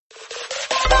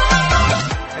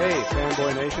Hey,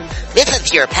 Fanboy Nation. This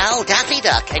is your pal Daffy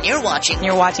Duck, and you're watching.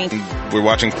 We're watching Fanboy.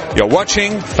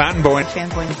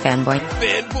 Fanboy,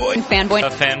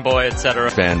 A fanboy, etc.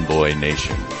 Fanboy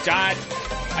Nation. God,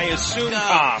 I assume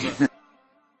Tom.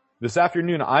 This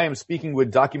afternoon, I am speaking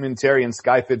with documentarian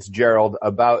Sky Fitzgerald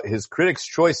about his Critics'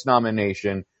 Choice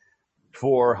nomination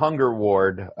for Hunger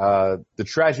Ward, the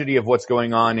tragedy of what's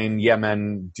going on in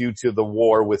Yemen due to the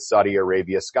war with Saudi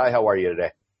Arabia. Sky, how are you today?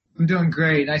 I'm doing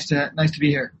great. Nice to be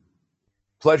here.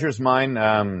 Pleasure's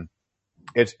mine.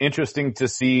 It's interesting to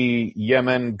see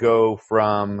Yemen go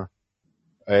from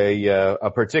a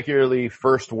particularly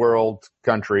first world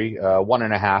country,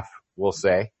 1.5, we'll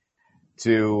say,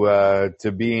 to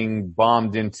being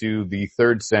bombed into the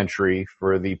 3rd century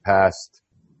for the past,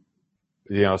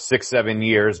 6-7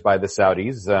 years by the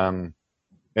Saudis.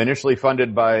 Initially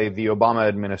funded by the Obama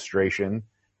administration,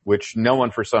 which no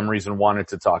one for some reason wanted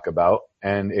to talk about,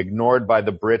 and ignored by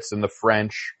the Brits and the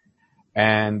French,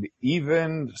 and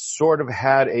even sort of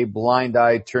had a blind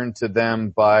eye turned to them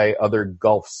by other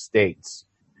Gulf states.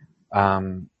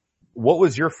 What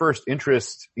was your first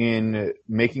interest in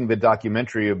making the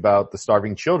documentary about the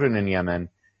starving children in Yemen,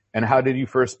 and how did you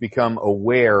first become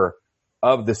aware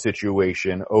of the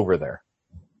situation over there?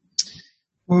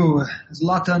 Ooh, there's a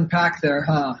lot to unpack there,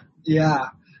 huh? Yeah.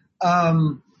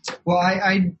 Well,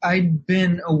 I'd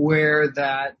been aware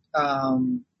that,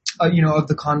 of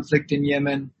the conflict in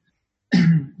Yemen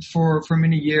for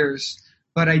many years,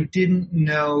 but I didn't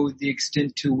know the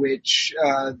extent to which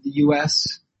the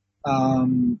U.S.,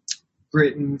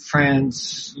 Britain,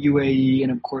 France, UAE,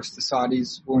 and of course the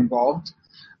Saudis were involved.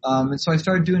 And so I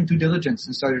started doing due diligence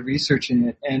and started researching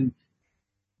it. And,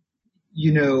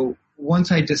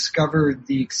 once I discovered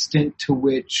the extent to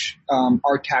which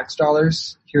our tax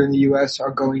dollars here in the U.S. are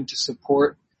going to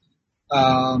support,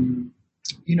 bombing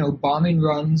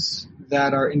runs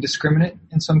that are indiscriminate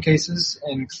in some cases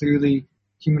and clearly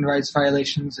human rights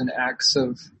violations and acts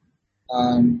of,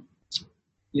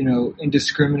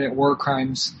 indiscriminate war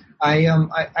crimes,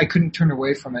 I couldn't turn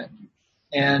away from it.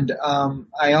 And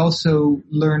I also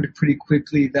learned pretty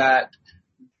quickly that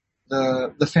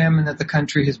the famine that the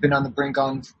country has been on the brink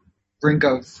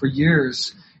of for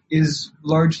years is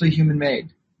largely human-made.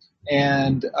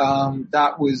 And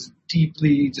that was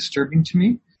deeply disturbing to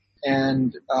me.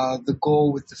 And the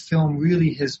goal with the film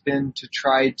really has been to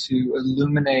try to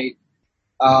illuminate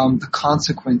the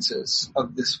consequences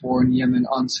of this war in Yemen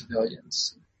on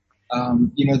civilians.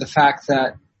 The fact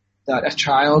that a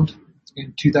child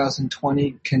in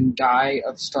 2020 can die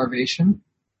of starvation,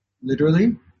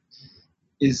 literally,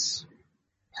 is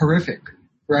horrific,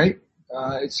 right?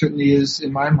 It certainly is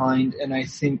in my mind, and I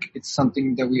think it's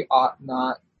something that we ought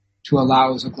not to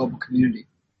allow as a global community.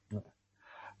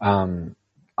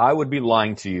 I would be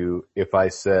lying to you if I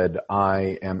said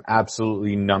I am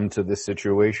absolutely numb to this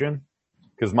situation,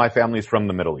 because my family's from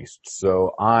the Middle East.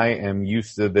 So I am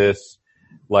used to this,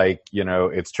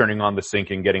 it's turning on the sink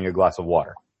and getting a glass of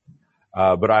water.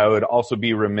 But I would also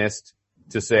be remiss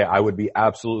to say I would be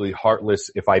absolutely heartless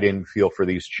if I didn't feel for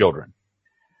these children.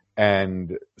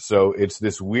 And so it's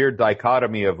this weird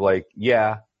dichotomy of I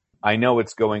know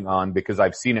what's going on because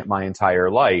I've seen it my entire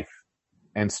life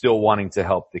and still wanting to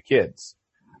help the kids.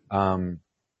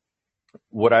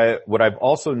 What I've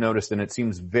also noticed, and it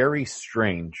seems very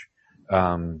strange,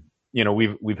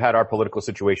 we've had our political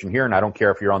situation here, and I don't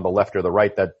care if you're on the left or the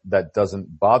right, that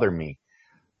doesn't bother me.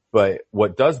 But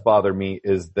what does bother me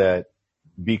is that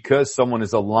because someone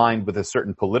is aligned with a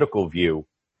certain political view,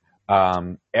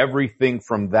 everything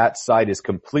from that side is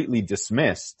completely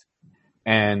dismissed.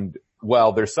 And,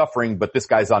 they're suffering, but this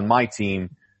guy's on my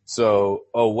team. So,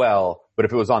 but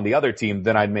if it was on the other team,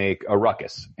 then I'd make a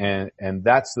ruckus. And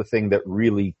that's the thing that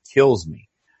really kills me.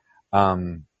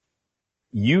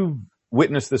 You've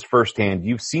witnessed this firsthand.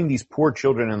 You've seen these poor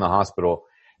children in the hospital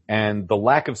and the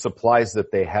lack of supplies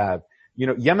that they have.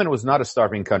 Yemen was not a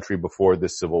starving country before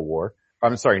this civil war.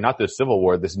 I'm sorry, not this civil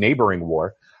war, this neighboring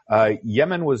war.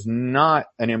 Yemen was not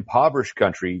an impoverished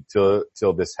country till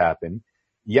this happened.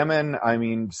 Yemen,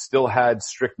 still had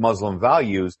strict Muslim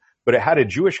values, but it had a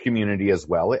Jewish community as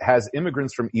well. It has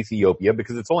immigrants from Ethiopia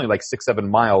because it's only 6-7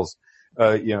 miles,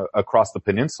 across the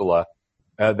peninsula,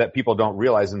 that people don't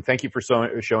realize. And thank you for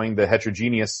showing the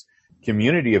heterogeneous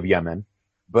community of Yemen.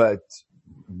 But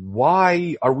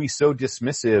why are we so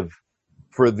dismissive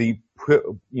for the,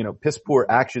 piss poor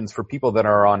actions for people that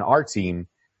are on our team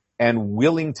and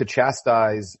willing to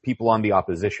chastise people on the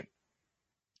opposition?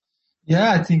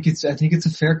 Yeah, I think it's a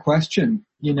fair question.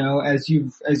 As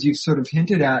you've sort of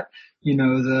hinted at,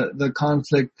 the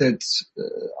conflict that's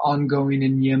ongoing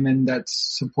in Yemen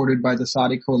that's supported by the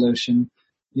Saudi coalition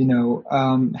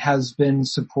has been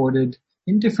supported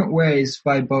in different ways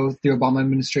by both the Obama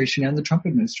administration and the Trump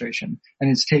administration. And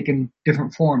it's taken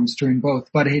different forms during both,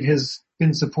 but it has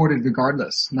been supported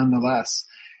regardless, nonetheless.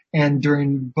 And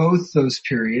during both those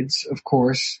periods, of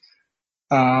course,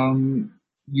 the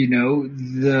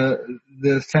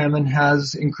famine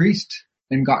has increased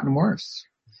and gotten worse.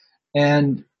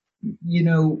 And,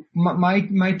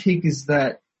 my take is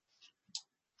that,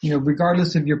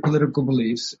 regardless of your political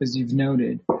beliefs, as you've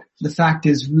noted, the fact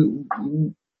is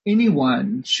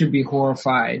anyone should be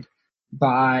horrified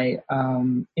by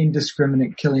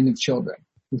indiscriminate killing of children,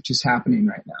 which is happening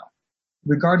right now,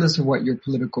 regardless of what your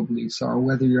political beliefs are,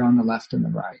 whether you're on the left or the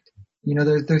right.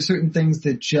 There's certain things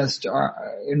that just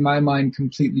are, in my mind,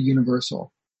 completely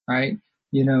universal, right?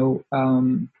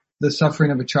 The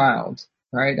suffering of a child,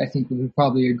 right? I think we would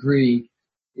probably agree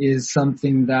is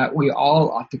something that we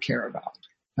all ought to care about,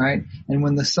 right? And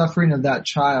when the suffering of that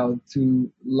child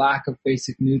through lack of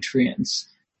basic nutrients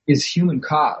is human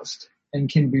caused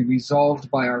and can be resolved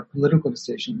by our political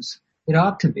decisions, it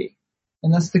ought to be.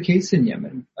 And that's the case in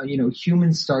Yemen.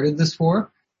 Humans started this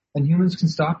war and humans can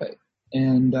stop it.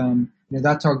 And,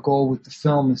 that's our goal with the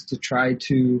film, is to try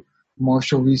to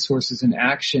marshal resources and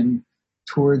action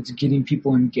towards getting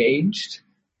people engaged,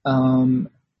 and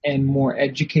more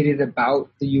educated about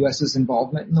the U.S.'s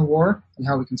involvement in the war and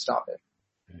how we can stop it.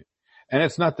 And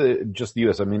it's not just the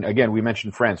U.S. I mean, again, we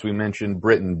mentioned France, we mentioned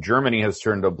Britain. Germany has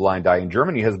turned a blind eye, and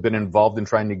Germany has been involved in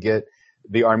trying to get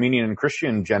the Armenian and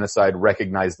Christian genocide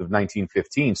recognized of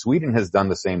 1915. Sweden has done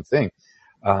the same thing.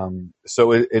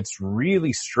 So it's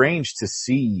really strange to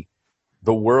see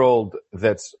the world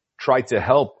that's tried to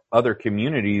help other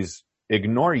communities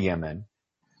ignore Yemen.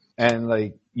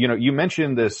 And you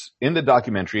mentioned this in the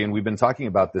documentary, and we've been talking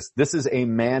about this. This is a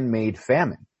man-made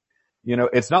famine.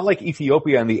 It's not like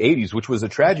Ethiopia in the 80s, which was a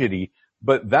tragedy,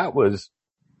 but that was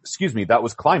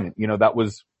climate. That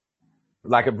was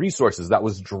lack of resources. That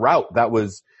was drought. That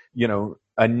was,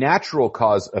 a natural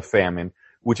cause of famine,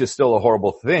 which is still a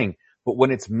horrible thing. But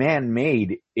when it's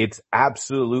man-made, it's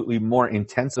absolutely more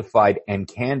intensified and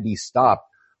can be stopped,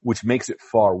 which makes it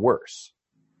far worse.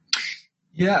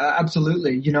 Yeah,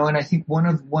 absolutely. And I think one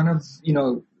of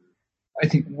the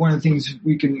things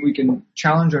we can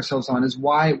challenge ourselves on is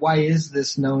why is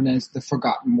this known as the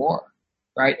Forgotten War,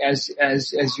 right? As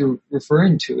you're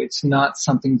referring to, it's not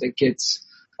something that gets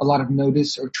a lot of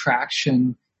notice or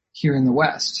traction here in the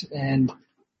West. And,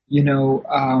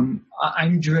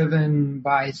 I'm driven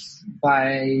by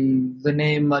the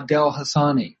name Adel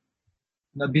Hassani,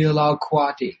 Nabil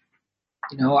al-Quati.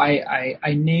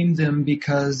 I named them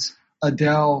because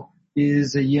Adel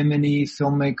is a Yemeni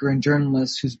filmmaker and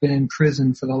journalist who's been in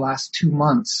prison for the last 2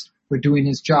 months for doing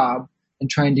his job and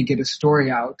trying to get a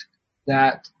story out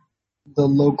that the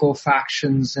local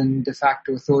factions and de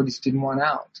facto authorities didn't want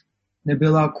out.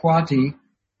 Nabil al-Quati,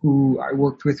 who I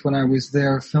worked with when I was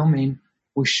there filming,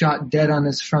 was shot dead on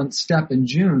his front step in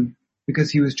June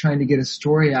because he was trying to get a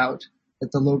story out that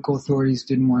the local authorities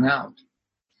didn't want out.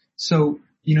 So,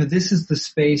 this is the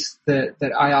space that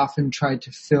I often try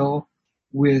to fill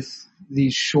with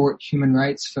these short human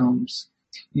rights films.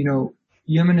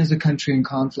 Yemen is a country in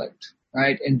conflict,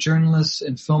 right? And journalists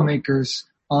and filmmakers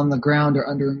on the ground are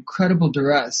under incredible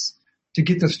duress to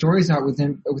get their stories out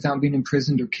without being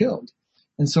imprisoned or killed.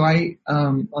 And so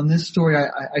on this story,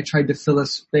 I tried to fill a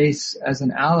space as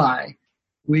an ally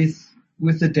with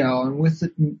Adele and with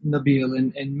Nabil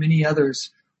and many others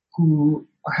who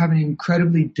are having an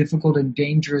incredibly difficult and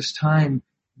dangerous time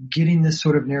getting this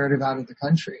sort of narrative out of the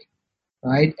country,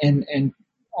 right? And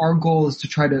our goal is to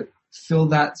try to fill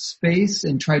that space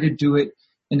and try to do it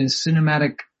in as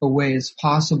cinematic a way as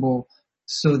possible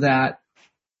so that,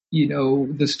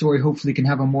 the story hopefully can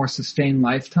have a more sustained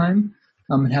lifetime.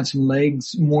 And have some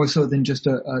legs more so than just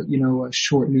a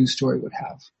short news story would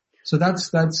have. So that's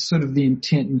sort of the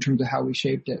intent in terms of how we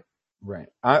shaped it. Right.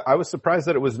 I was surprised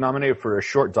that it was nominated for a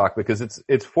short doc because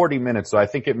it's 40 minutes. So I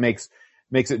think it makes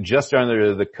it just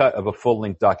under the cut of a full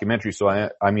length documentary. So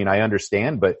I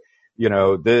understand, but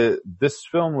this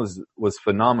film was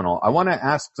phenomenal. I want to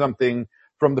ask something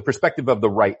from the perspective of the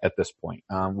right at this point.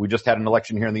 We just had an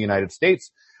election here in the United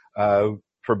States.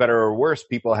 For better or worse,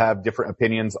 people have different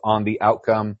opinions on the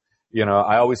outcome.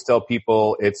 I always tell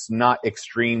people it's not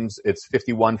extremes. It's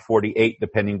 51-48,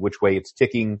 depending which way it's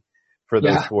ticking for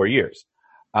those 4 years.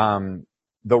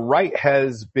 The right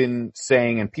has been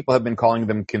saying, and people have been calling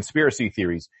them conspiracy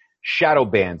theories, shadow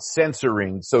bans,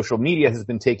 censoring. Social media has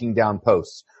been taking down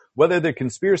posts. Whether they're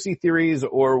conspiracy theories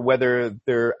or whether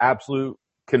they're absolute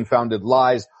confounded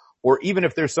lies, or even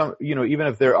if there's even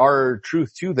if there are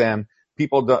truth to them,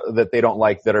 people that they don't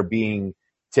like that are being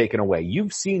taken away.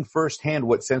 You've seen firsthand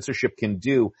what censorship can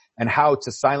do and how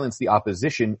to silence the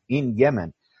opposition in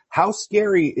Yemen. How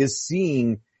scary is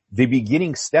seeing the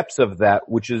beginning steps of that,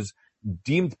 which is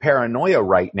deemed paranoia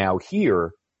right now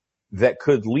here, that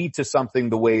could lead to something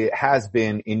the way it has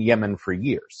been in Yemen for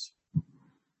years?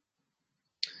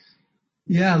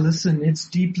 Yeah, listen, it's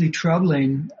deeply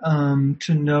troubling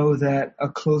to know that a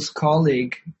close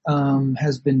colleague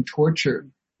has been tortured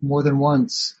more than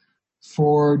once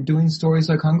for doing stories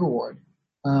like Hunger Ward.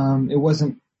 It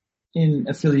wasn't in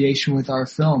affiliation with our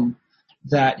film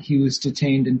that he was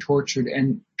detained and tortured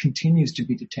and continues to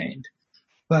be detained.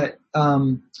 But,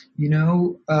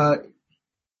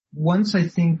 once I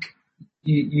think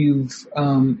you've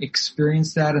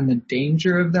experienced that and the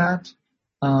danger of that,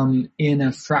 in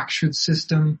a fractured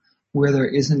system where there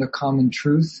isn't a common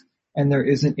truth and there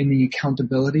isn't any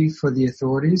accountability for the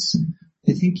authorities,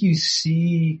 I think you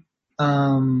see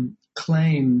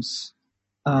claims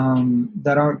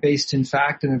that aren't based in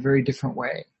fact in a very different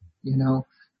way.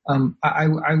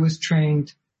 I was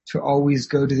trained to always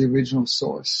go to the original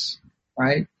source,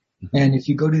 right? And if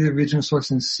you go to the original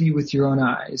source and see with your own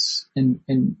eyes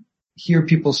and hear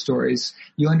people's stories,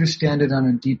 you understand it on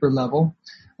a deeper level,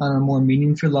 on a more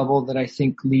meaningful level that I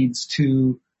think leads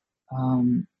to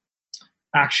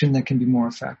action that can be more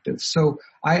effective. So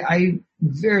I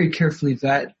very carefully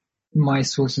vet my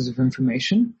sources of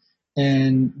information,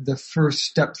 and the first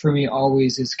step for me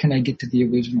always is, can I get to the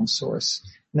original source?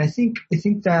 And I think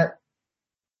that,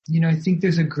 I think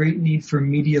there's a great need for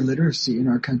media literacy in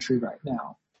our country right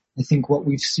now. I think what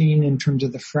we've seen in terms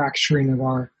of the fracturing of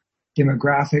our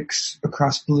demographics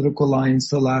across political lines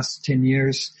the last 10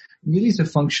 years really is a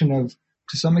function of,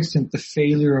 to some extent, the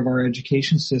failure of our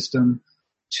education system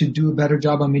to do a better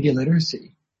job on media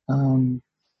literacy.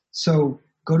 So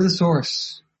go to the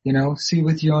source, see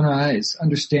with your own eyes,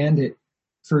 understand it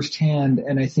firsthand,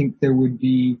 and I think there would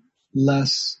be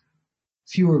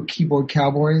fewer keyboard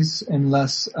cowboys and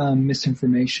less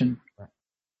misinformation.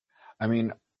 I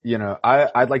mean,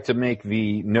 I'd like to make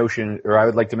the notion, or I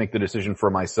would like to make the decision for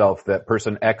myself that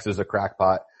person X is a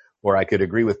crackpot, or I could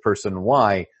agree with person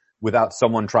Y without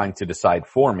someone trying to decide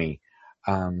for me.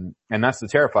 And that's the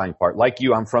terrifying part. Like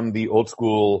you, I'm from the old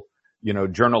school,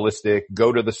 journalistic,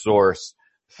 go to the source,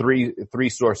 three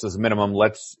sources minimum.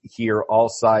 Let's hear all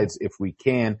sides if we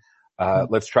can.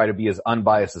 Let's try to be as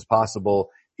unbiased as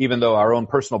possible, even though our own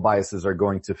personal biases are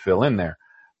going to fill in there.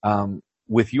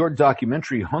 With your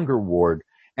documentary, Hunger Ward,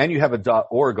 and you have a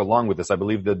 .org along with this. I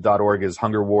believe the .org is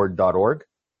hungerward.org.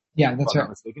 Yeah, that's right. If I'm not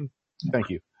mistaken. Yeah. Thank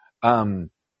you.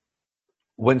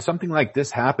 When something like this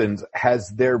happens, has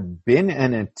there been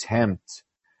an attempt,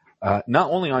 not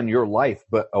only on your life,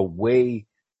 but a way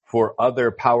for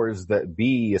other powers that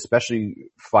be,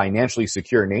 especially financially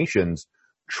secure nations,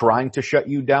 trying to shut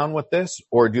you down with this?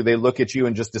 Or do they look at you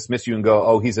and just dismiss you and go,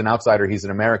 oh, he's an outsider, he's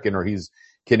an American, or he's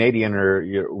Canadian,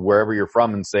 or wherever you're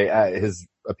from, and say his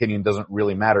opinion doesn't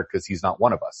really matter because he's not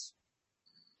one of us?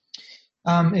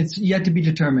 It's yet to be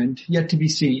determined, yet to be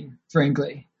seen,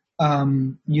 frankly.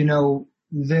 Operating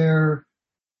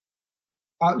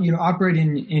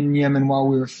in Yemen while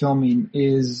we were filming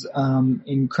is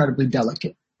incredibly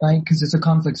delicate, right? Because it's a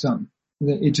conflict zone.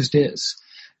 It just is.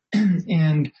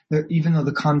 And even though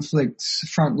the conflict's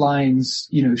front lines,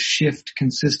 shift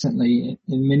consistently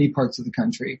in many parts of the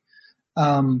country,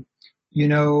 it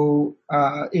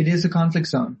is a conflict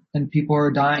zone, and people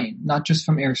are dying, not just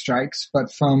from airstrikes,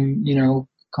 but from,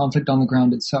 conflict on the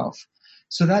ground itself.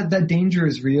 So that danger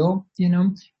is real,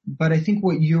 but I think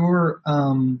what you're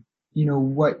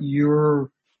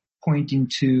pointing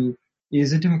to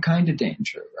is a different kind of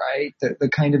danger, right? The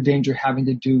kind of danger having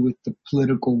to do with the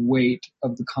political weight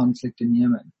of the conflict in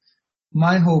Yemen.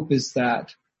 My hope is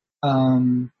that,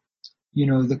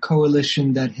 the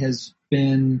coalition that has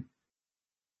been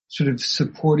sort of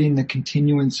supporting the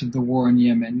continuance of the war in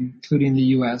Yemen, including the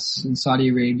U.S. and Saudi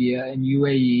Arabia and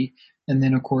UAE, and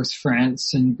then, of course,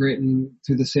 France and Britain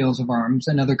through the sales of arms,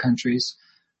 and other countries.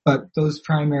 But those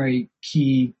primary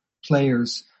key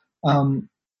players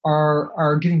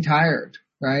are getting tired,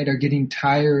 right? Are getting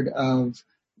tired of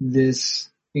this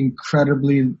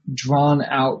incredibly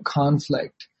drawn-out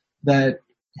conflict that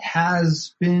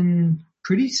has been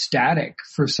pretty static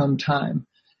for some time.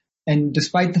 And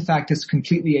despite the fact it's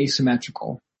completely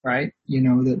asymmetrical, right?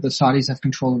 The Saudis have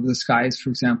control over the skies, for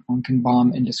example, and can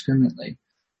bomb indiscriminately.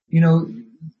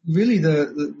 Really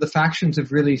the factions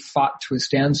have really fought to a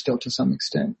standstill to some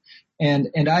extent. And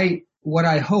what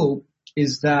I hope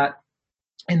is that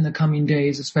in the coming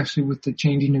days, especially with the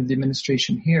changing of the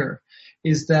administration here,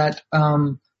 is that,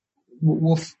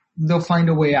 they'll find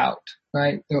a way out,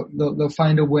 right? They'll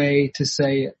find a way to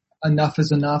say, enough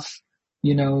is enough.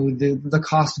 The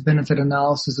cost benefit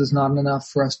analysis is not enough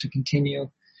for us to continue.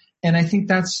 And I think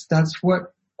that's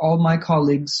what all my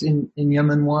colleagues in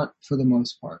Yemen want for the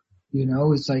most part.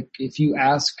 It's like if you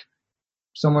ask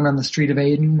someone on the street of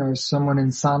Aden or someone in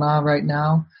Sana'a right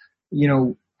now,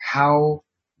 how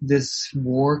this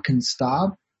war can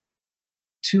stop,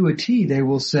 to a T, they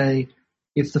will say,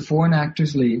 if the foreign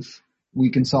actors leave, we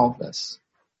can solve this,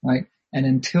 right? And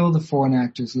until the foreign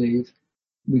actors leave,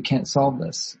 we can't solve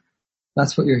this.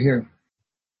 That's what you're hearing.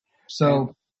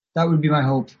 So that would be my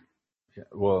hope.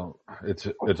 Well, it's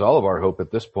all of our hope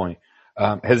at this point.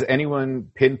 Has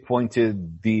anyone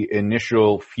pinpointed the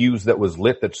initial fuse that was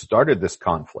lit that started this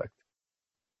conflict?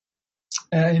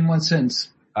 In what sense?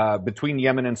 Between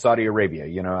Yemen and Saudi Arabia.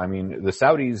 The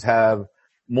Saudis have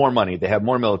more money, they have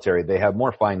more military, they have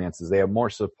more finances, they have more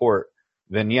support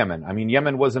than Yemen.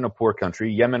 Yemen wasn't a poor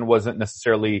country. Yemen wasn't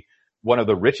necessarily one of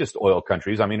the richest oil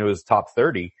countries. It was top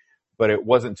 30, but it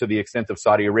wasn't to the extent of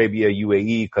Saudi Arabia,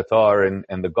 UAE, Qatar,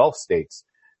 and the Gulf states.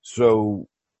 So,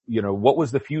 what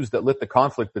was the fuse that lit the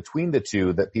conflict between the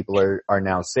two that people are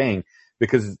now saying?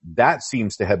 Because that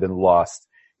seems to have been lost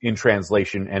in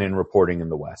translation and in reporting in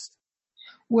the West.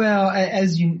 Well,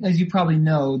 as you probably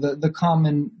know, the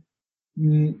common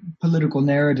political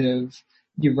narrative,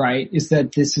 you're right, is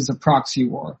that this is a proxy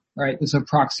war, right? It's a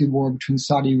proxy war between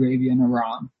Saudi Arabia and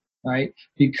Iran, right?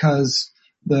 Because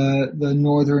the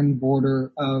northern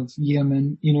border of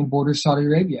Yemen, borders Saudi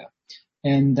Arabia,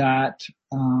 and that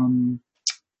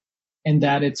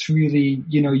it's really,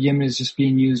 Yemen is just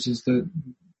being used as the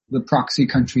proxy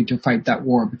country to fight that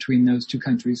war between those two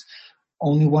countries,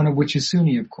 only one of which is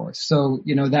Sunni, of course. So,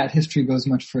 that history goes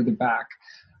much further back.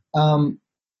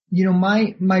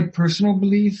 My personal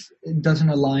belief doesn't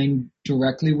align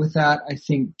directly with that. I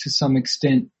think to some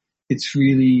extent it's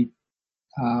really,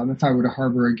 if I were to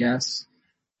harbor a guess,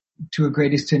 to a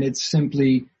great extent it's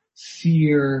simply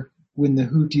fear when the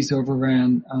Houthis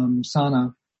overran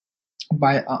Sana'a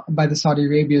by the Saudi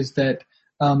Arabians that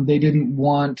they didn't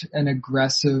want an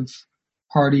aggressive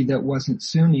party that wasn't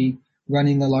Sunni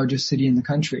running the largest city in the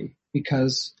country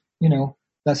because,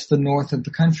 that's the north of the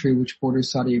country, which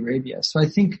borders Saudi Arabia. So I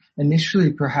think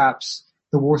initially perhaps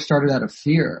the war started out of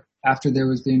fear after there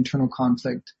was the internal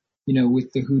conflict,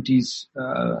 with the Houthis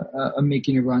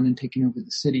making a run and taking over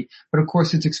the city. But of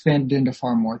course it's expanded into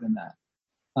far more than that.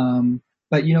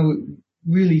 But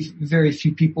really very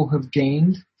few people have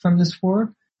gained from this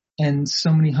war and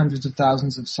so many hundreds of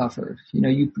thousands have suffered.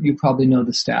 You probably know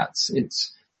the stats.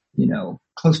 It's,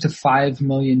 close to 5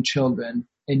 million children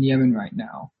in Yemen right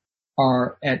now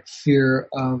are at fear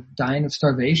of dying of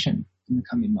starvation in the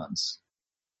coming months.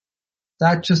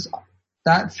 That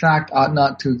fact ought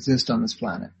not to exist on this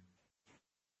planet.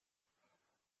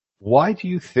 Why do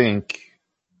you think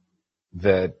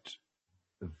that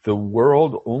the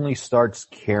world only starts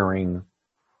caring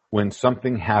when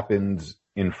something happens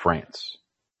in France?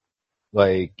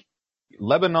 Like,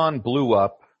 Lebanon blew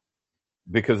up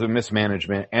because of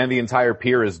mismanagement and the entire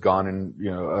pier is gone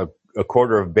and, a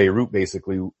quarter of Beirut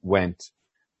basically went,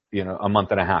 a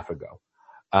month and a half ago.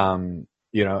 And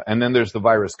then there's the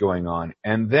virus going on.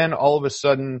 And then all of a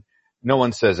sudden, no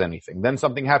one says anything. Then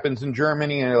something happens in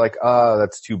Germany and you're like,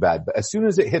 that's too bad. But as soon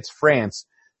as it hits France,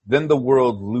 then the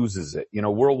world loses it.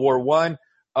 World War I, it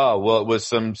was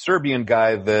some Serbian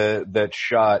guy that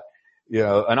shot,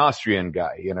 an Austrian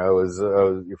guy, it was,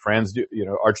 your friend's,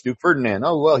 Archduke Ferdinand.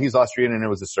 Oh, well, he's Austrian and it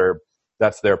was a Serb.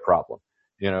 That's their problem.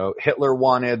 Hitler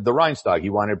wanted the Reichstag.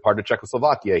 He wanted part of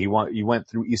Czechoslovakia. He went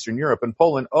through Eastern Europe and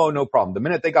Poland. Oh, no problem. The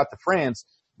minute they got to France,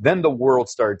 then the world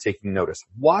started taking notice.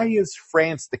 Why is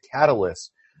France the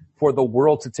catalyst for the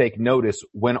world to take notice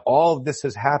when all of this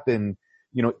has happened?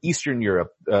 Eastern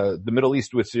Europe, the Middle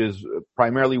East, which is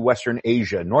primarily Western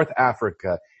Asia, North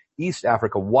Africa, East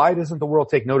Africa. Why doesn't the world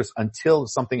take notice until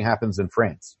something happens in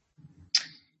France?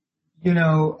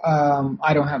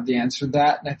 I don't have the answer to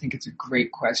that, and I think it's a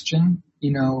great question.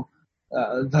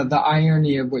 The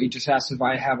irony of what you just asked, if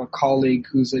I have a colleague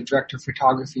who's a director of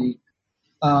photography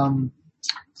from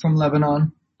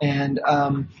Lebanon, and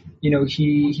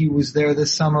he was there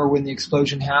this summer when the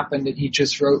explosion happened, and he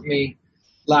just wrote me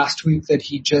last week that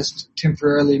he just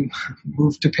temporarily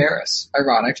moved to Paris,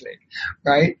 ironically,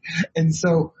 right? And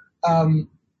so I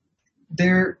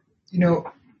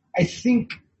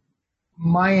think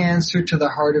my answer to the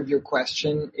heart of your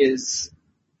question is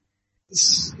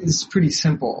pretty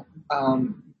simple.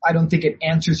 I don't think it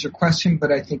answers your question,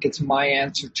 but I think it's my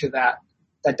answer to that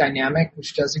dynamic,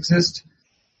 which does exist.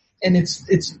 And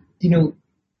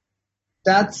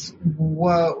that's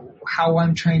how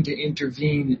I'm trying to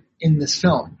intervene in this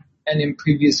film and in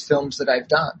previous films that I've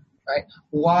done, right?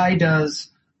 Why does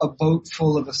a boat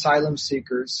full of asylum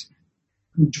seekers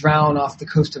who drown off the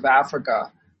coast of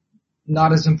Africa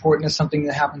not as important as something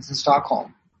that happens in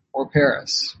Stockholm or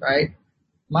Paris, right?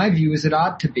 My view is it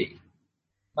ought to be.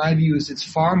 My view is it's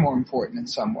far more important in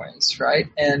some ways, right?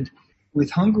 And with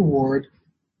Hunger Ward,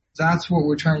 that's what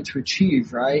we're trying to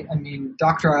achieve, right? I mean,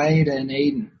 Dr. Aida in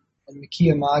Aden and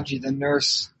Makia Maji, the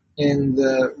nurse in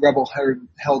the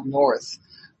rebel-held North,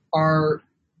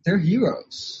 they're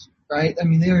heroes, right? I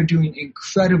mean, they are doing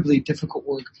incredibly difficult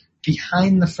work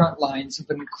behind the front lines of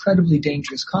an incredibly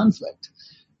dangerous conflict.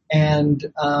 And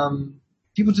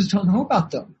people just don't know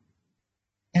about them.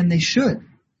 And they should.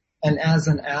 And as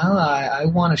an ally, I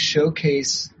want to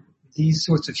showcase these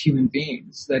sorts of human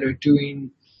beings that are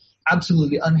doing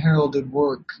absolutely unheralded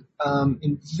work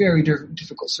in very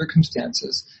difficult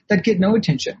circumstances that get no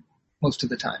attention most of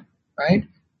the time, right?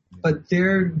 But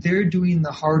they're doing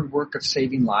the hard work of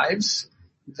saving lives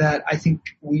that I think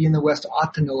we in the West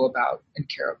ought to know about and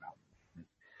care about.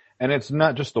 And it's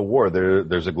not just a war.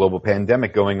 There's a global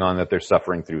pandemic going on that they're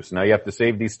suffering through. So now you have to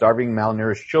save these starving,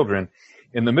 malnourished children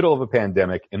in the middle of a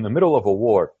pandemic, in the middle of a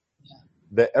war,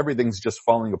 that everything's just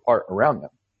falling apart around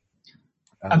them.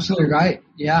 Absolutely right.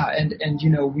 Yeah. And, you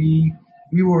know, we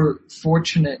were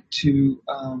fortunate to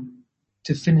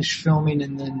finish filming,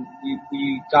 and then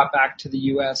we got back to the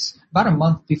U.S. about a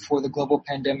month before the global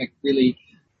pandemic really,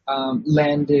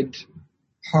 landed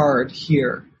hard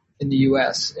here in the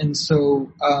U.S. And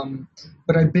so,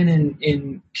 but I've been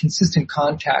in consistent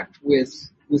contact with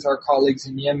our colleagues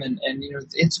in Yemen, and, you know,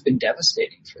 it's been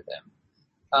devastating for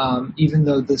them. Even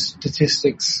though the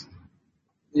statistics,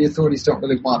 the authorities don't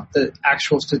really want the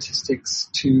actual statistics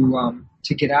to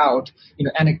get out. You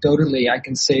know, anecdotally, I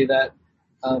can say that,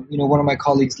 you know, one of my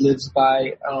colleagues lives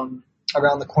by,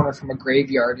 around the corner from a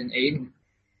graveyard in Aden.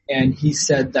 And he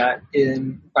said that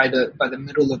by the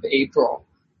middle of April,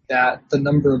 that the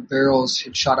number of barrels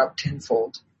had shot up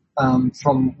tenfold,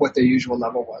 from what their usual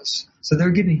level was. So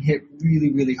they're getting hit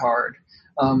really, really hard.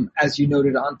 As you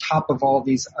noted, on top of all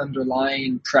these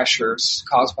underlying pressures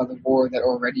caused by the war that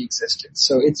already existed.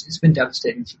 So it's been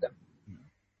devastating for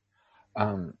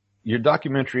them. Your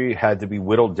documentary had to be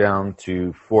whittled down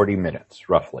to 40 minutes,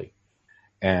 roughly.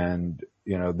 And,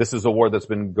 you know, this is a war that's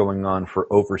been going on for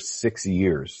over 6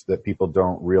 years that people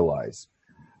don't realize.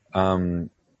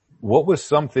 What was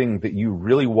something that you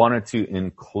really wanted to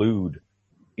include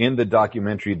in the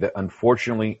documentary that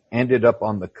unfortunately ended up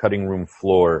on the cutting room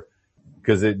floor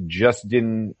because it just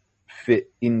didn't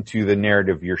fit into the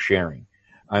narrative you're sharing?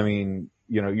 I mean,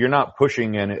 you know, you're not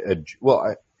pushing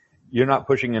you're not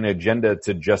pushing an agenda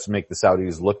to just make the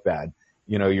Saudis look bad.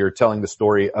 You know, you're telling the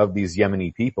story of these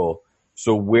Yemeni people.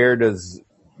 So where does,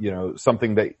 you know,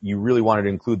 something that you really wanted to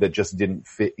include that just didn't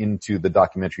fit into the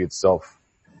documentary itself,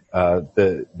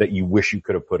 that you wish you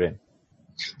could have put in?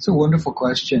 It's a wonderful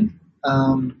question.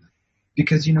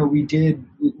 Because, you know, we did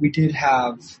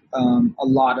have, a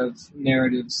lot of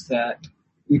narratives that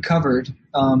we covered,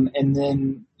 and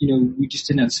then, you know, we just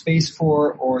didn't have space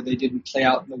for, or they didn't play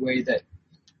out in the way that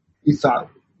we thought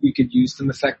we could use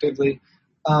them effectively.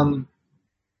 And,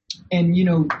 you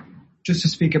know, just to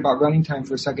speak about running time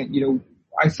for a second, you know,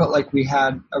 I felt like we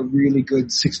had a really good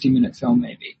 60-minute film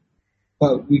maybe,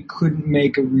 but we couldn't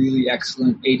make a really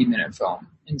excellent 80-minute film.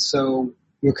 And so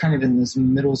we're kind of in this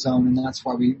middle zone, and that's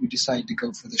why we decided to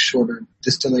go for the shorter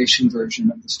distillation version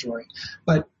of the story.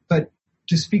 But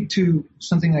to speak to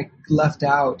something I left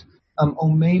out,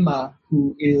 Omeima,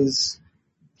 who is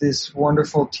this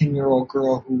wonderful 10-year-old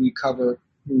girl who we cover,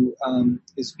 who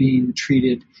is being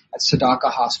treated at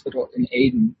Sadaka Hospital in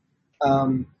Aden.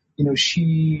 You know,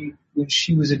 when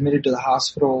she was admitted to the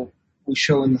hospital, we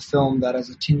show in the film that as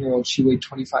a 10-year-old she weighed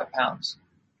 25 pounds,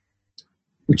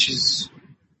 which is,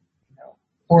 you know,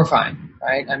 horrifying,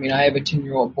 right? I mean, I have a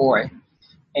 10-year-old boy,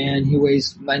 and he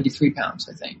weighs 93 pounds,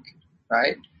 I think,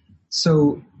 right?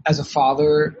 So as a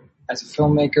father, as a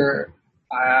filmmaker,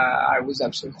 I was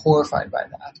absolutely horrified by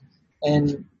that.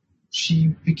 And she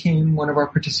became one of our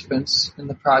participants in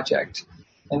the project.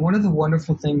 And one of the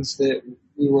wonderful things that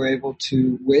we were able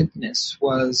to witness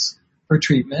was her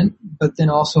treatment, but then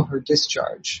also her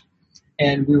discharge.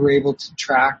 And we were able to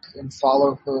track and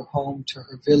follow her home to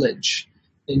her village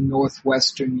in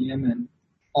northwestern Yemen,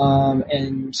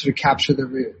 and sort of capture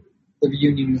the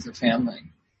reunion with her family.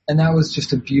 And that was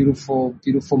just a beautiful,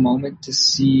 beautiful moment to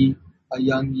see a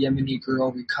young Yemeni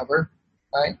girl recover,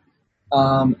 right?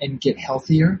 And get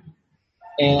healthier,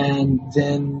 and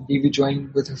then be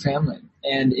rejoined with her family.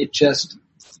 And it just,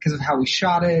 because of how we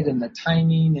shot it and the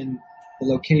timing and the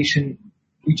location,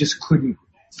 we just couldn't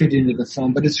fit into the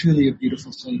film, but it's really a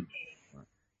beautiful scene.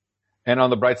 And on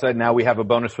the bright side, now we have a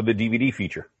bonus for the DVD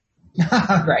feature.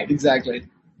 Right, exactly.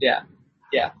 Yeah.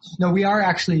 Yeah. No, we are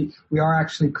actually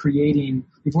creating,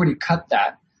 we've already cut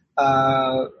that,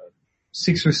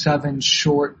 6 or 7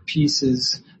 short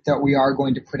pieces that we are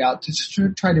going to put out to just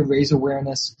try to raise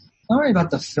awareness, not only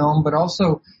about the film, but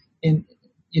also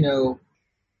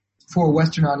for a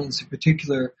Western audience in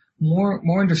particular,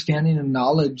 more understanding and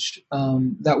knowledge,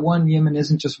 that one, Yemen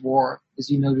isn't just war, as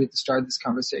you noted at the start of this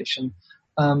conversation,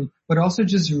 but also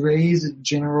just raise a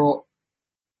general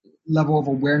level of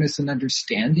awareness and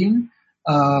understanding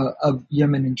of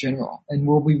Yemen in general. And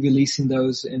we'll be releasing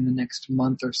those in the next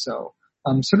month or so,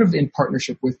 sort of in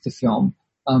partnership with the film,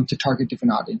 to target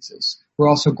different audiences. We're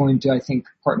also going to, I think,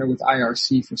 partner with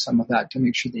IRC for some of that to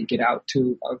make sure they get out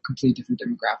to a completely different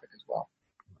demographic as well.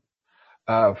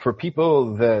 For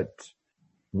people that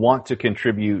want to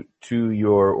contribute to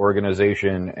your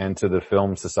organization and to the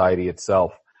Film Society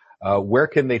itself, where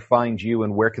can they find you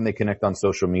and where can they connect on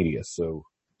social media so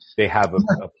they have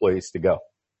a place to go?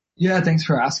 Yeah, thanks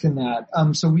for asking that.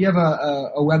 So we have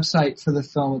a website for the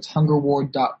film. It's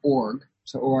hungerward.org,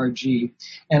 so O-R-G.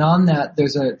 And on that,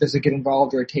 there's a get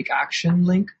involved or a take action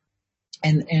link.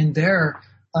 And there,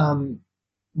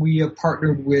 we have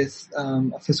partnered with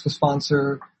a fiscal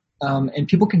sponsor, and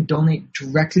people can donate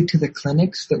directly to the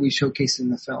clinics that we showcase in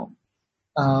the film.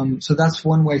 So that's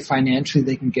one way financially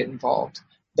they can get involved.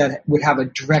 That would have a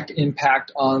direct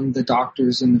impact on the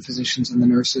doctors and the physicians and the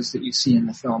nurses that you see in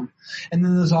the film. And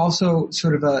then there's also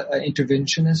sort of an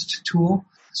interventionist tool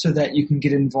so that you can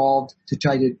get involved to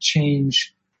try to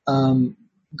change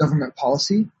government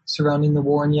policy surrounding the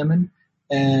war in Yemen.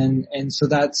 And so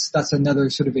that's another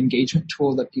sort of engagement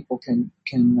tool that people can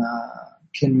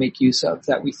make use of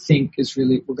that we think is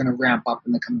really, we're going to ramp up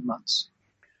in the coming months.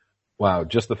 Wow.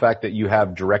 Just the fact that you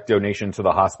have direct donation to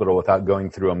the hospital without going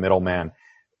through a middleman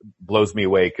blows me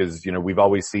away, because, we've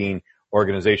always seen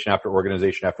organization after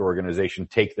organization after organization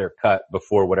take their cut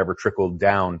before whatever trickled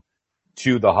down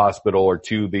to the hospital or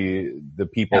to the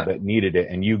people that needed it.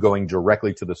 And you going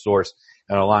directly to the source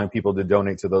and allowing people to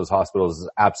donate to those hospitals is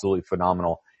absolutely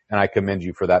phenomenal. And I commend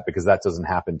you for that, because that doesn't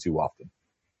happen too often.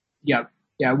 Yeah.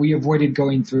 Yeah. We avoided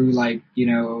going through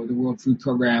the World Food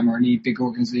Program or any big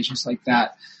organizations like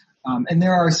that. And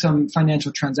there are some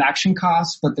financial transaction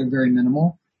costs, but they're very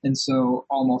minimal. And so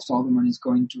almost all the money is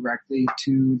going directly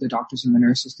to the doctors and the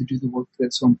nurses to do the work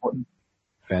that's so important.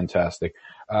 Fantastic.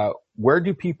 Where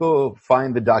do people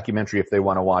find the documentary if they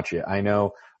want to watch it? I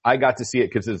know I got to see it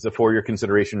because it's a for-year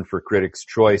consideration for Critics'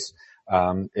 Choice.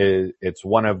 It's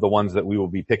one of the ones that we will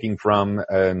be picking from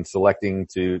and selecting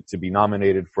to be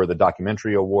nominated for the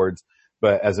documentary awards.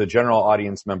 But as a general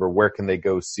audience member, where can they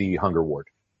go see Hunger Ward?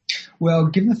 Well,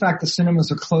 given the fact the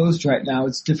cinemas are closed right now,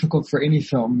 it's difficult for any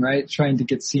film, right, trying to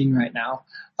get seen right now,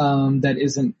 that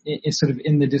isn't sort of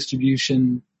in the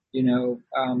distribution,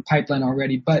 pipeline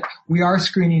already. But we are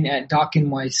screening at Doc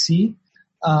NYC,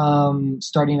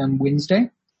 starting on Wednesday.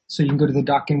 So you can go to the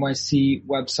Doc NYC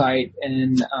website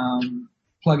and,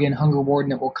 plug in Hunger Ward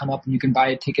and it will come up and you can buy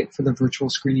a ticket for the virtual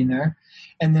screening there.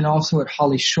 And then also at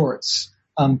Holly Shorts,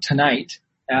 tonight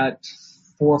at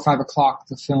 4 or 5 o'clock,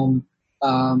 the film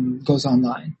goes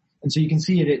online. And so you can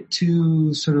see it at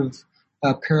 2 sort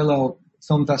of parallel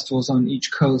film festivals on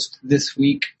each coast this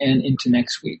week and into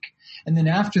next week. And then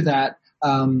after that,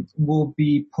 we'll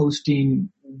be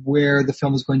posting where the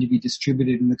film is going to be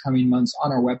distributed in the coming months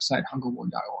on our website,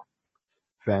 hungerward.org.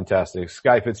 Fantastic.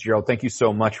 Sky Fitzgerald, thank you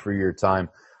so much for your time.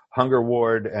 Hunger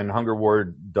Ward and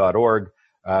hungerward.org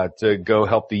to go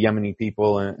help the Yemeni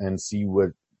people and see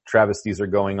what travesties are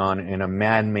going on in a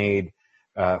man-made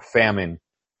famine,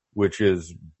 which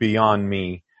is beyond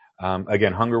me.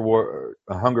 Again, Hunger Ward,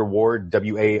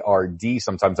 WARD.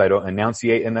 Sometimes I don't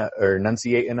enunciate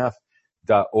enough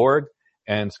 .org.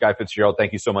 And Sky Fitzgerald,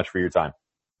 thank you so much for your time.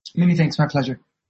 Many thanks. My pleasure.